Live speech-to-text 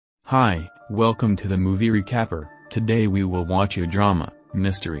Hi, welcome to the Movie Recapper. Today we will watch a drama,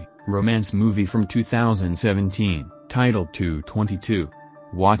 mystery, romance movie from 2017, titled 222.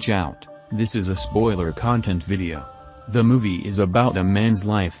 Watch out, this is a spoiler content video. The movie is about a man's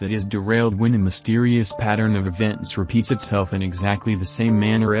life that is derailed when a mysterious pattern of events repeats itself in exactly the same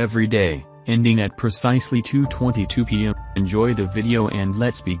manner every day, ending at precisely 2:22 p.m. Enjoy the video and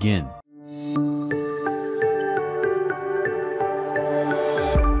let's begin.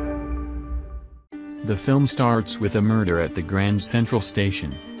 The film starts with a murder at the Grand Central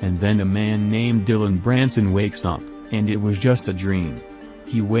Station, and then a man named Dylan Branson wakes up, and it was just a dream.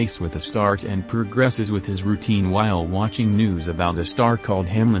 He wakes with a start and progresses with his routine while watching news about a star called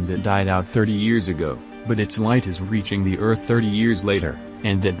Hamlin that died out 30 years ago, but its light is reaching the Earth 30 years later,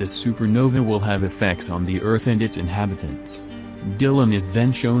 and that this supernova will have effects on the Earth and its inhabitants. Dylan is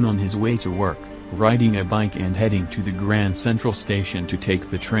then shown on his way to work, riding a bike and heading to the Grand Central Station to take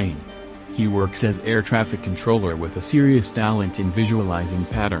the train. He works as air traffic controller with a serious talent in visualizing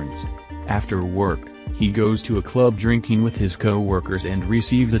patterns. After work, he goes to a club drinking with his co-workers and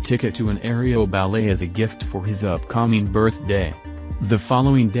receives a ticket to an aerial ballet as a gift for his upcoming birthday. The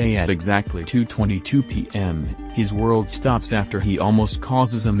following day at exactly 2:22 p.m., his world stops after he almost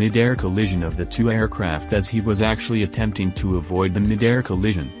causes a mid-air collision of the two aircraft as he was actually attempting to avoid the mid-air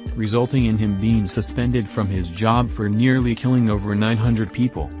collision, resulting in him being suspended from his job for nearly killing over 900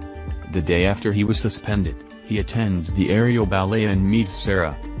 people. The day after he was suspended, he attends the aerial ballet and meets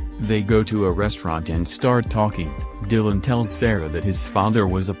Sarah. They go to a restaurant and start talking. Dylan tells Sarah that his father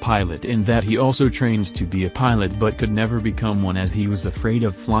was a pilot and that he also trained to be a pilot but could never become one as he was afraid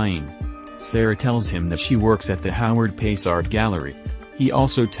of flying. Sarah tells him that she works at the Howard Pace Art Gallery. He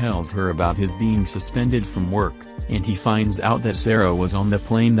also tells her about his being suspended from work, and he finds out that Sarah was on the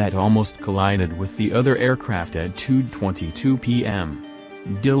plane that almost collided with the other aircraft at 2:22 p.m.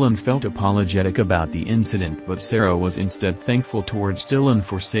 Dylan felt apologetic about the incident, but Sarah was instead thankful towards Dylan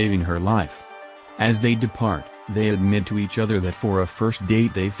for saving her life. As they depart, they admit to each other that for a first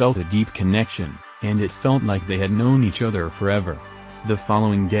date they felt a deep connection, and it felt like they had known each other forever. The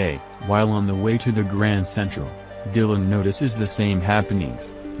following day, while on the way to the Grand Central, Dylan notices the same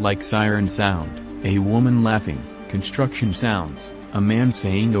happenings, like siren sound, a woman laughing, construction sounds, a man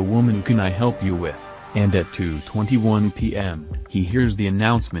saying "a woman can I help you with?" And at 2:21 p.m., he hears the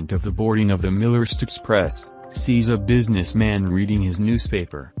announcement of the boarding of the Miller's Express, sees a businessman reading his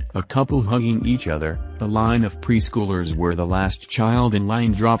newspaper, a couple hugging each other, a line of preschoolers where the last child in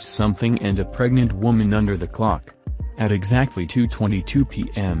line drops something and a pregnant woman under the clock. At exactly 2:22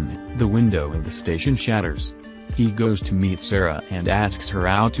 p.m., the window of the station shatters. He goes to meet Sarah and asks her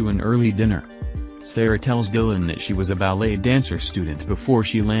out to an early dinner. Sarah tells Dylan that she was a ballet dancer student before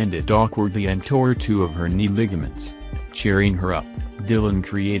she landed awkwardly and tore two of her knee ligaments. Cheering her up, Dylan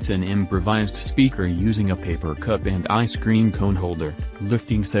creates an improvised speaker using a paper cup and ice cream cone holder,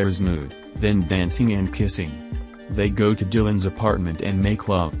 lifting Sarah's mood, then dancing and kissing. They go to Dylan's apartment and make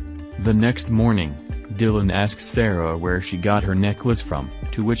love. The next morning, Dylan asks Sarah where she got her necklace from,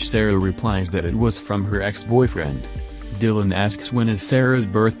 to which Sarah replies that it was from her ex-boyfriend. Dylan asks when is Sarah's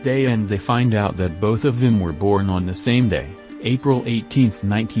birthday and they find out that both of them were born on the same day, April 18,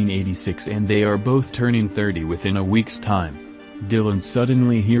 1986, and they are both turning 30 within a week's time. Dylan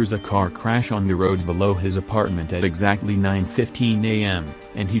suddenly hears a car crash on the road below his apartment at exactly 9:15 a.m.,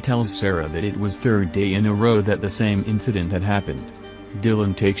 and he tells Sarah that it was third day in a row that the same incident had happened.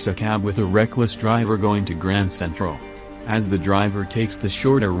 Dylan takes a cab with a reckless driver going to Grand Central. As the driver takes the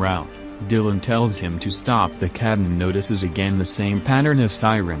shorter route, Dylan tells him to stop the cab and notices again the same pattern of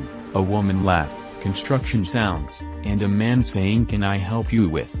siren, a woman laugh, construction sounds, and a man saying "can I help you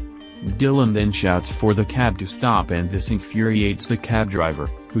with?" Dylan then shouts for the cab to stop and this infuriates the cab driver,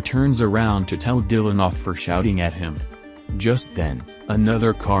 who turns around to tell Dylan off for shouting at him. Just then,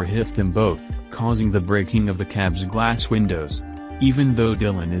 another car hits them both, causing the breaking of the cab's glass windows. Even though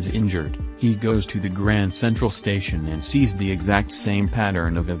Dylan is injured, he goes to the Grand Central Station and sees the exact same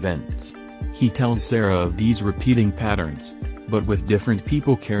pattern of events. He tells Sarah of these repeating patterns, but with different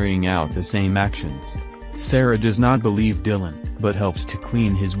people carrying out the same actions. Sarah does not believe Dylan, but helps to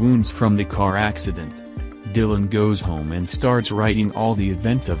clean his wounds from the car accident. Dylan goes home and starts writing all the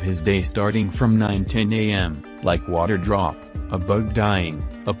events of his day starting from 9:10 a.m., like water drop, a bug dying,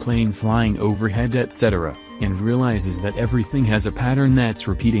 a plane flying overhead, etc., and realizes that everything has a pattern that's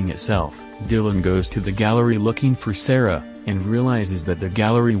repeating itself. Dylan goes to the gallery looking for Sarah, and realizes that the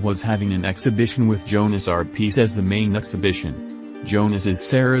gallery was having an exhibition with Jonas' art piece as the main exhibition. Jonas is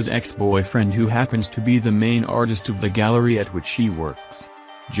Sarah's ex-boyfriend who happens to be the main artist of the gallery at which she works.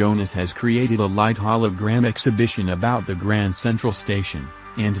 Jonas has created a light hologram exhibition about the Grand Central Station,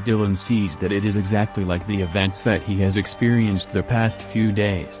 and Dylan sees that it is exactly like the events that he has experienced the past few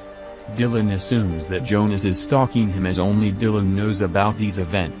days. Dylan assumes that Jonas is stalking him as only Dylan knows about these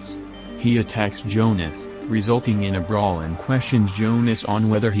events. He attacks Jonas, resulting in a brawl, and questions Jonas on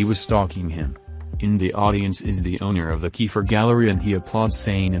whether he was stalking him. In the audience is the owner of the Kiefer Gallery, and he applauds,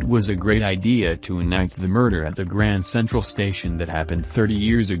 saying it was a great idea to enact the murder at the Grand Central Station that happened 30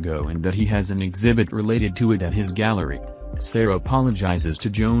 years ago, and that he has an exhibit related to it at his gallery. Sarah apologizes to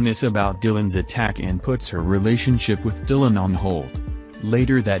Jonas about Dylan's attack and puts her relationship with Dylan on hold.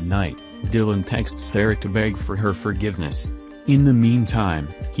 Later that night, Dylan texts Sarah to beg for her forgiveness. In the meantime,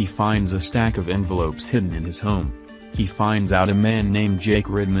 he finds a stack of envelopes hidden in his home. He finds out a man named Jake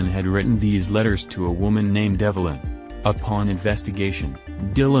Ridman had written these letters to a woman named Evelyn. Upon investigation,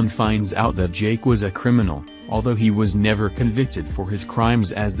 Dylan finds out that Jake was a criminal, although he was never convicted for his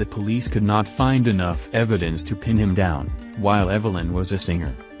crimes as the police could not find enough evidence to pin him down, while Evelyn was a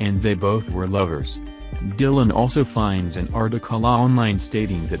singer, and they both were lovers. Dylan also finds an article online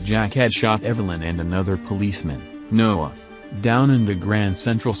stating that Jack had shot Evelyn and another policeman, Noah, down in the Grand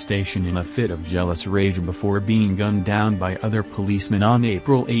Central Station in a fit of jealous rage before being gunned down by other policemen on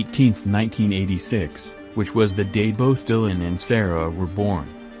April 18, 1986, which was the day both Dylan and Sarah were born.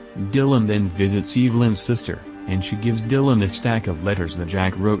 Dylan then visits Evelyn's sister, and she gives Dylan a stack of letters that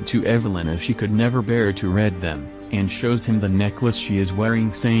Jack wrote to Evelyn as she could never bear to read them, and shows him the necklace she is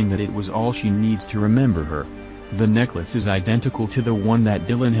wearing, saying that it was all she needs to remember her. The necklace is identical to the one that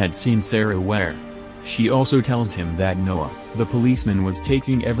Dylan had seen Sarah wear. She also tells him that Noah, the policeman, was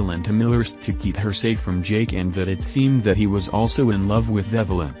taking Evelyn to Miller's to keep her safe from Jake, and that it seemed that he was also in love with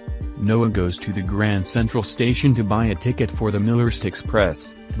Evelyn. Noah goes to the Grand Central Station to buy a ticket for the Miller's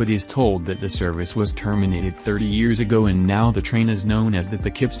Express, but is told that the service was terminated 30 years ago and now the train is known as the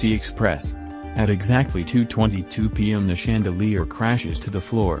Poughkeepsie Express. At exactly 2:22 p.m. the chandelier crashes to the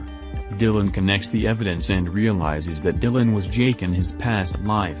floor. Dylan connects the evidence and realizes that Dylan was Jake in his past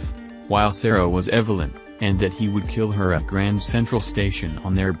life, while Sarah was Evelyn, and that he would kill her at Grand Central Station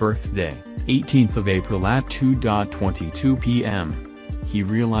on their birthday, 18th of April at 2:22 p.m. He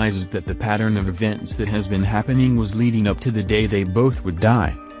realizes that the pattern of events that has been happening was leading up to the day they both would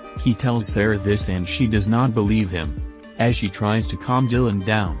die. He tells Sarah this and she does not believe him. As she tries to calm Dylan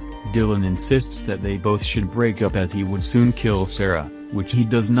down, Dylan insists that they both should break up as he would soon kill Sarah, which he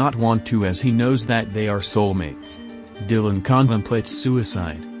does not want to as he knows that they are soulmates. Dylan contemplates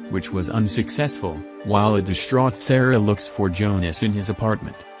suicide, which was unsuccessful, while a distraught Sarah looks for Jonas in his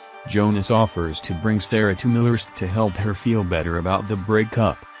apartment. Jonas offers to bring Sarah to Miller's to help her feel better about the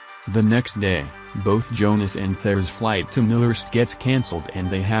breakup. The next day, both Jonas and Sarah's flight to Miller's gets cancelled and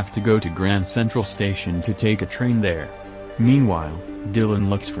they have to go to Grand Central Station to take a train there. Meanwhile, Dylan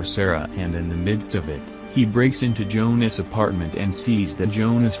looks for Sarah, and in the midst of it, he breaks into Jonas' apartment and sees that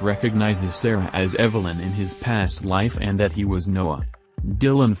Jonas recognizes Sarah as Evelyn in his past life and that he was Noah.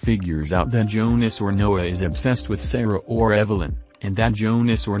 Dylan figures out that Jonas or Noah is obsessed with Sarah or Evelyn, and that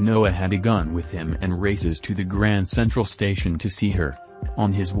Jonas or Noah had a gun with him and races to the Grand Central Station to see her.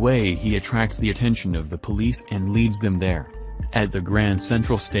 On his way he attracts the attention of the police and leads them there. At the Grand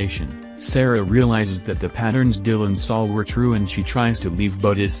Central Station, Sarah realizes that the patterns Dylan saw were true and she tries to leave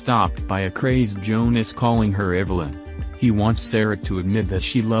but is stopped by a crazed Jonas calling her Evelyn. He wants Sarah to admit that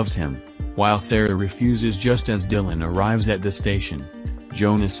she loves him, while Sarah refuses just as Dylan arrives at the station.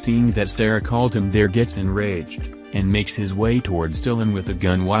 Jonas, seeing that Sarah called him there, gets enraged, and makes his way towards Dylan with a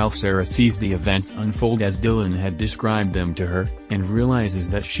gun while Sarah sees the events unfold as Dylan had described them to her, and realizes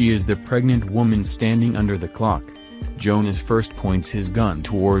that she is the pregnant woman standing under the clock. Jonas first points his gun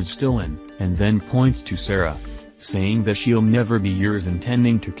towards Dylan, and then points to Sarah, saying that she'll never be yours,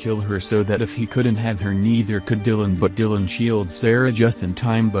 intending to kill her so that if he couldn't have her neither could Dylan. But Dylan shields Sarah just in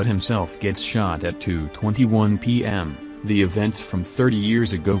time but himself gets shot at 2:21 p.m. The events from 30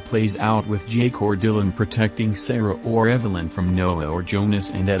 years ago plays out with Jake or Dylan protecting Sarah or Evelyn from Noah or Jonas,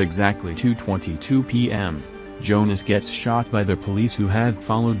 and at exactly 2:22 p.m. Jonas gets shot by the police who have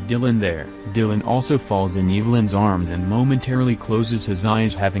followed Dylan there. Dylan also falls in Evelyn's arms and momentarily closes his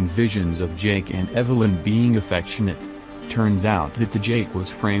eyes, having visions of Jake and Evelyn being affectionate. Turns out that the Jake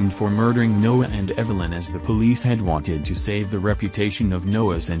was framed for murdering Noah and Evelyn, as the police had wanted to save the reputation of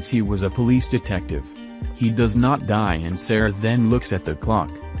Noah since he was a police detective. He does not die, and Sarah then looks at the clock,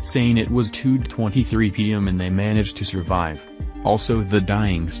 saying it was 2:23 p.m. and they managed to survive. Also, the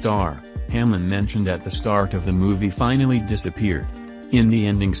dying star, Hamlin mentioned at the start of the movie, finally disappeared. In the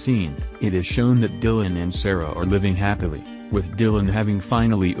ending scene, it is shown that Dylan and Sarah are living happily, with Dylan having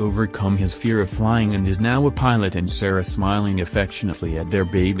finally overcome his fear of flying and is now a pilot, and Sarah smiling affectionately at their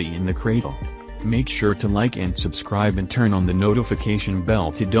baby in the cradle. Make sure to like and subscribe and turn on the notification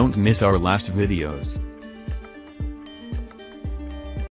bell to don't miss our last videos.